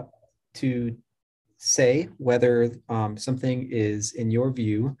say whether something is, in your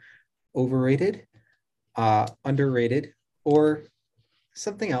view, overrated, underrated, or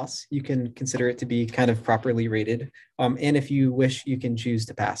something else. You can consider it to be kind of properly rated. And if you wish, you can choose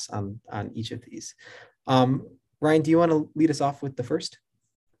to pass on each of these. Ryan, do you want to lead us off with the first?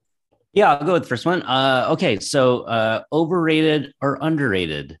 Yeah, I'll go with the first one. Okay, so overrated or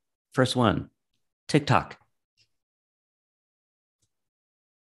underrated? First one, TikTok.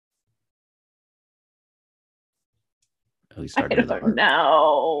 We started I don't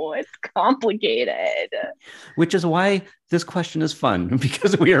know. It's complicated. Which is why this question is fun,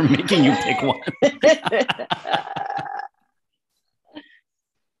 because we are making you pick one.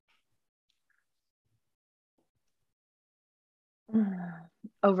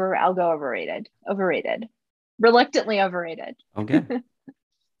 I'll go overrated. Overrated. Reluctantly overrated. Okay.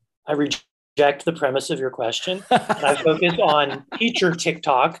 I reject the premise of your question. And I focus on teacher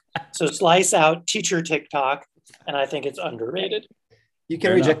TikTok. So slice out teacher TikTok, and I think it's underrated. You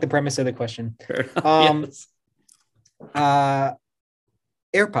can reject the premise of the question. Yes.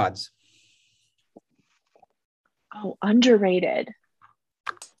 AirPods. Oh, underrated.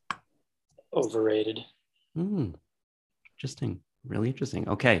 Overrated. Interesting. Really interesting.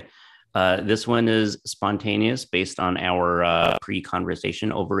 Okay. This one is spontaneous based on our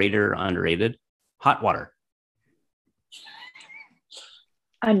pre-conversation. Overrated or underrated? Hot water.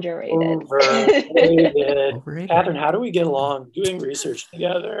 Underrated. Overrated. Catherine, how do we get along doing research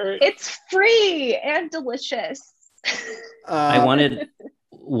together? It's free and delicious. I wanted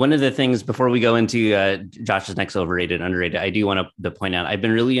one of the things before we go into Josh's next overrated, underrated, I do want to point out, I've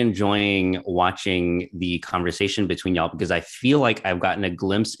been really enjoying watching the conversation between y'all, because I feel like I've gotten a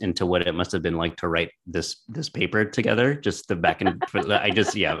glimpse into what it must have been like to write this paper together. Just the back and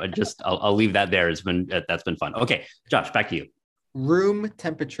I'll leave that there. That's been fun. Okay, Josh, back to you. Room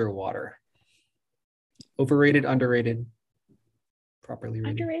temperature water. Overrated, underrated, properly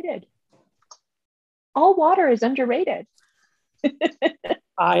rated. Underrated. All water is underrated.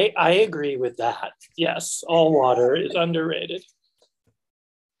 I agree with that. Yes, all water is underrated.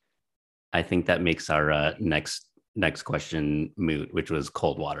 I think that makes our next question moot, which was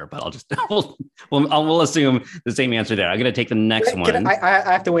cold water. But I'll just we'll assume the same answer there. I'm going to take the next one.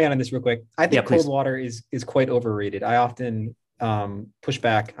 I have to weigh in on this real quick. I think cold water is quite overrated. I often push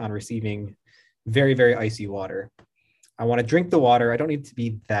back on receiving very, very icy water. I want to drink the water. I don't need to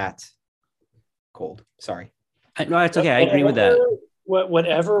be that cold. Sorry. No, it's okay. I agree with that.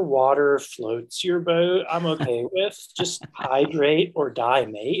 Whatever water floats your boat, I'm okay with. Just hydrate or die,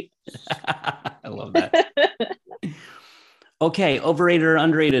 mate. I love that. Okay, overrated or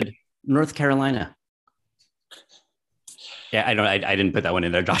underrated? North Carolina. Yeah, I didn't put that one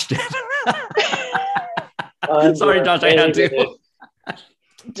in there. Josh did. Sorry, Josh, I had to.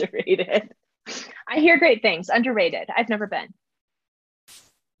 Underrated. I hear great things. Underrated. I've never been.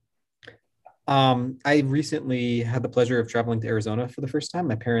 I recently had the pleasure of traveling to Arizona for the first time.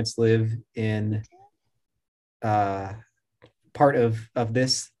 My parents live in part of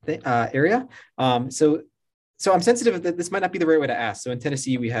this area. So I'm sensitive that this might not be the right way to ask. So in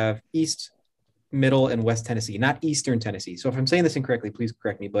Tennessee, we have East, Middle, and West Tennessee, not Eastern Tennessee. So if I'm saying this incorrectly, please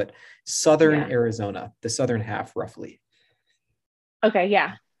correct me, but Southern Arizona, the southern half roughly. Okay,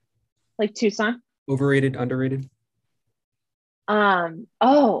 yeah. Like Tucson? Overrated, underrated?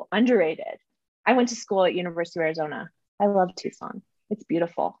 Underrated. I went to school at University of Arizona. I love Tucson. It's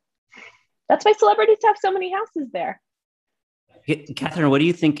beautiful. That's why celebrities have so many houses there. Catherine, what do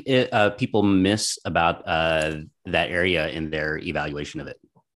you think people miss about that area in their evaluation of it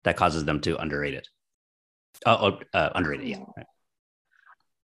that causes them to underrate it? Underrated, yeah. Right.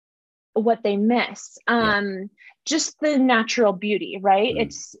 What they miss. Just the natural beauty, right?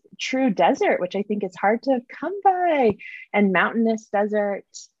 It's true desert, which I think is hard to come by, and mountainous desert.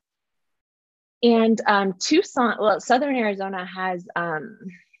 And Tucson, Southern Arizona has a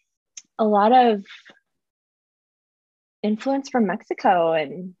lot of influence from Mexico,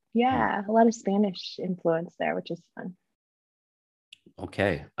 and a lot of Spanish influence there, which is fun.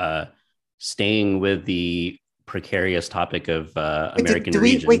 Okay. Staying with the precarious topic of American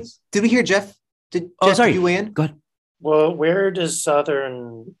regions. Did we hear Jeff? Jeff, sorry. Did you weigh in? Go ahead. Well, where does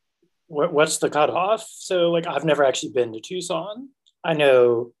Southern, what's the cutoff? So I've never actually been to Tucson. I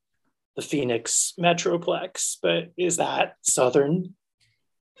know the Phoenix Metroplex, but is that Southern?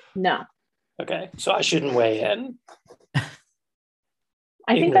 No. Okay, so I shouldn't weigh in.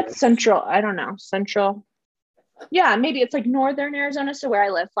 I think that's Central. I don't know. Central. Yeah, maybe it's like Northern Arizona. So where I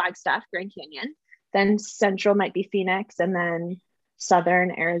live, Flagstaff, Grand Canyon. Then Central might be Phoenix, and then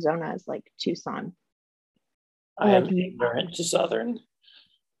Southern Arizona is like Tucson. I am ignorant to Southern.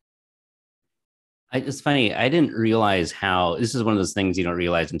 It's funny. I didn't realize how this is one of those things you don't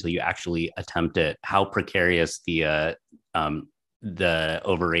realize until you actually attempt it. How precarious the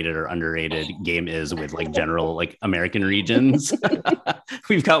overrated or underrated game is with like general like American regions.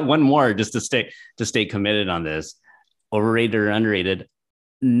 We've got one more just to stay committed on this. Overrated or underrated,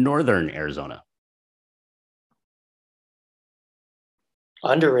 Northern Arizona.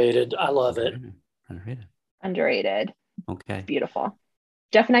 Underrated. I love it. Underrated. Underrated. Okay. It's beautiful.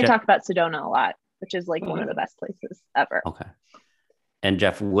 Jeff and I talk about Sedona a lot, which is like one of the best places ever. Okay. And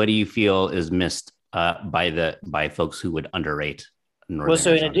Jeff, what do you feel is missed by folks who would underrate Northern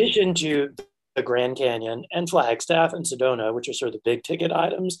Arizona? In Arizona? addition to the Grand Canyon and Flagstaff and Sedona, which are sort of the big ticket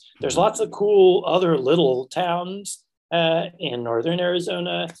items, there's lots of cool other little towns in Northern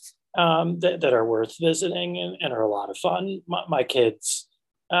Arizona that are worth visiting and are a lot of fun. My kids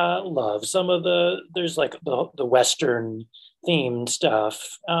love some of there's like the Western themed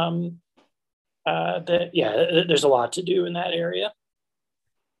stuff. There's a lot to do in that area.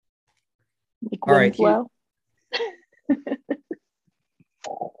 Like All right. Winslow.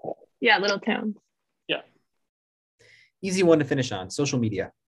 Yeah, little towns. Yeah. Easy one to finish on. Social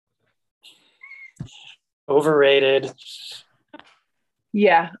media. Overrated.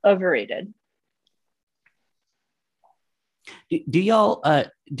 Yeah, overrated. Do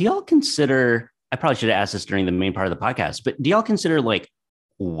y'all consider, I probably should have asked this during the main part of the podcast, but do y'all consider like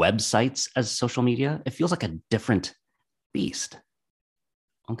websites as social media? It feels like a different beast.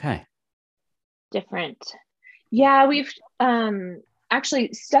 Okay. Different. Yeah, we've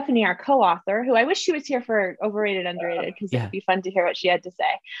actually Stephanie, our co-author, who I wish she was here for overrated, underrated, because it'd be fun to hear what she had to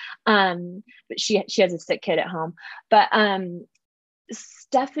say. But she has a sick kid at home. But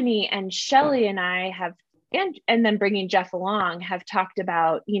Stephanie and Shelley and I have, and then bringing Jeff along, have talked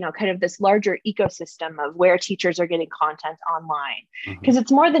about, kind of this larger ecosystem of where teachers are getting content online. Because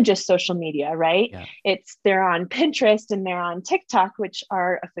it's more than just social media, right? Yeah. They're on Pinterest and they're on TikTok, which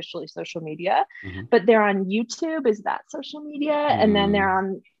are officially social media, but they're on YouTube. Is that social media? And then they're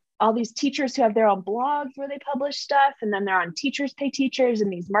on all these teachers who have their own blogs where they publish stuff. And then they're on Teachers Pay Teachers and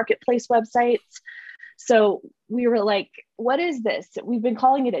these marketplace websites. So we were like, what is this? We've been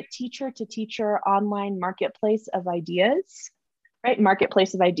calling it a teacher-to-teacher online marketplace of ideas, right?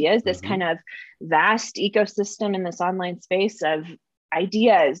 Marketplace of ideas, this kind of vast ecosystem in this online space of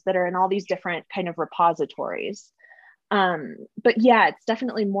ideas that are in all these different kind of repositories. But yeah, it's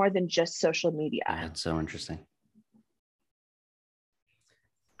definitely more than just social media. That's so interesting.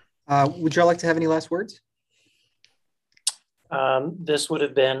 Would y'all like to have any last words? This would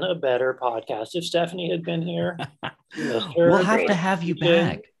have been a better podcast if Stephanie had been here. We'll have to have you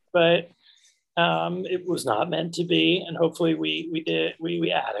back. But it was not meant to be. And hopefully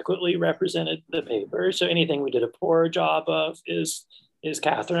we adequately represented the paper. So anything we did a poor job of is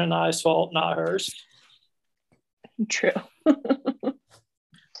Catherine and I's fault, not hers. True.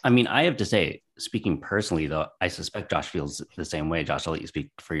 I mean, I have to say, speaking personally, though, I suspect Josh feels the same way. Josh, I'll let you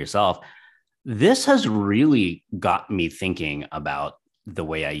speak for yourself. This has really got me thinking about the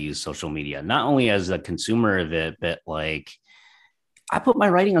way I use social media, not only as a consumer of it, but like I put my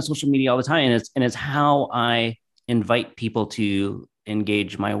writing on social media all the time, and it's how I invite people to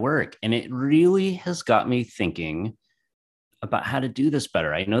engage my work. And it really has got me thinking about how to do this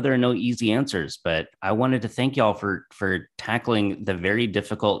better. I know there are no easy answers, but I wanted to thank y'all for tackling the very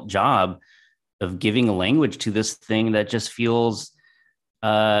difficult job of giving a language to this thing that just feels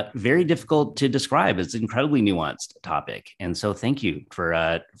very difficult to describe. It's an incredibly nuanced topic. And so thank you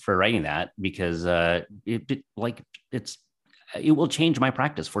for writing that, because it will change my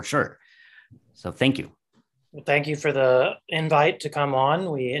practice for sure. So thank you. Well, thank you for the invite to come on.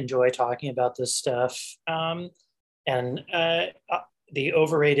 We enjoy talking about this stuff. And the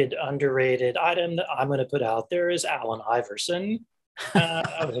overrated, underrated item that I'm going to put out there is Allen Iverson.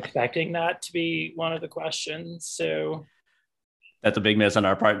 I was expecting that to be one of the questions. So that's a big miss on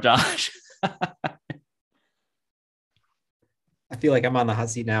our part, Josh. I feel like I'm on the hot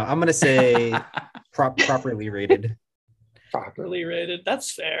seat now. I'm going to say properly rated. Properly rated.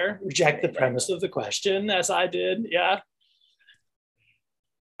 That's fair. Reject the premise of the question, as I did. Yeah.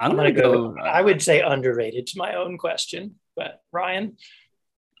 I'm going to go. I would say underrated to my own question, but Ryan?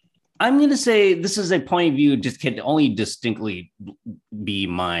 I'm going to say this is a point of view just can only distinctly be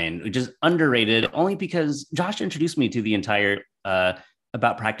mine, which is underrated only because Josh introduced me to the entire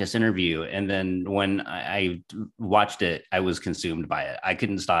About Practice interview. And then when I watched it, I was consumed by it. I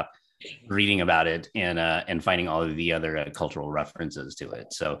couldn't stop reading about it and finding all of the other cultural references to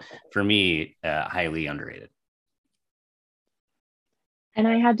it. So for me, highly underrated. And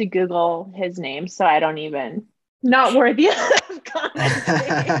I had to Google his name, so I don't even, not worthy of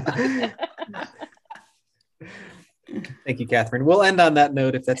commenting. Thank you, Catherine. We'll end on that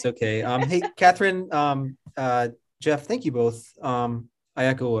note if that's okay. Hey, Catherine, Jeff, thank you both. I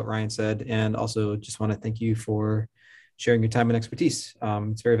echo what Ryan said, and also just want to thank you for sharing your time and expertise.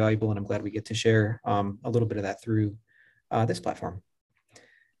 It's very valuable, and I'm glad we get to share a little bit of that through this platform.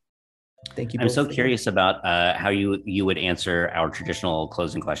 Thank you. I'm so curious about how you would answer our traditional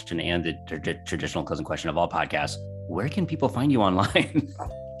closing question and the traditional closing question of all podcasts. Where can people find you online?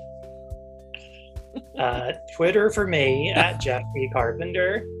 Twitter for me at Jeff B.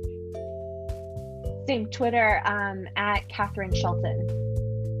 Carpenter. Same Twitter at Catherine Shelton.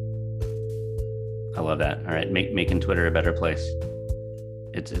 I love that. All right, making Twitter a better place.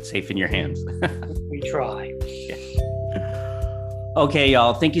 It's safe in your hands. We try. Okay,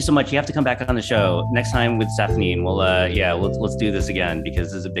 y'all. Thank you so much. You have to come back on the show next time with Stephanie, and let's do this again because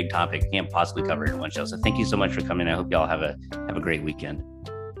this is a big topic. Can't possibly cover it in one show. So thank you so much for coming. I hope y'all have a great weekend.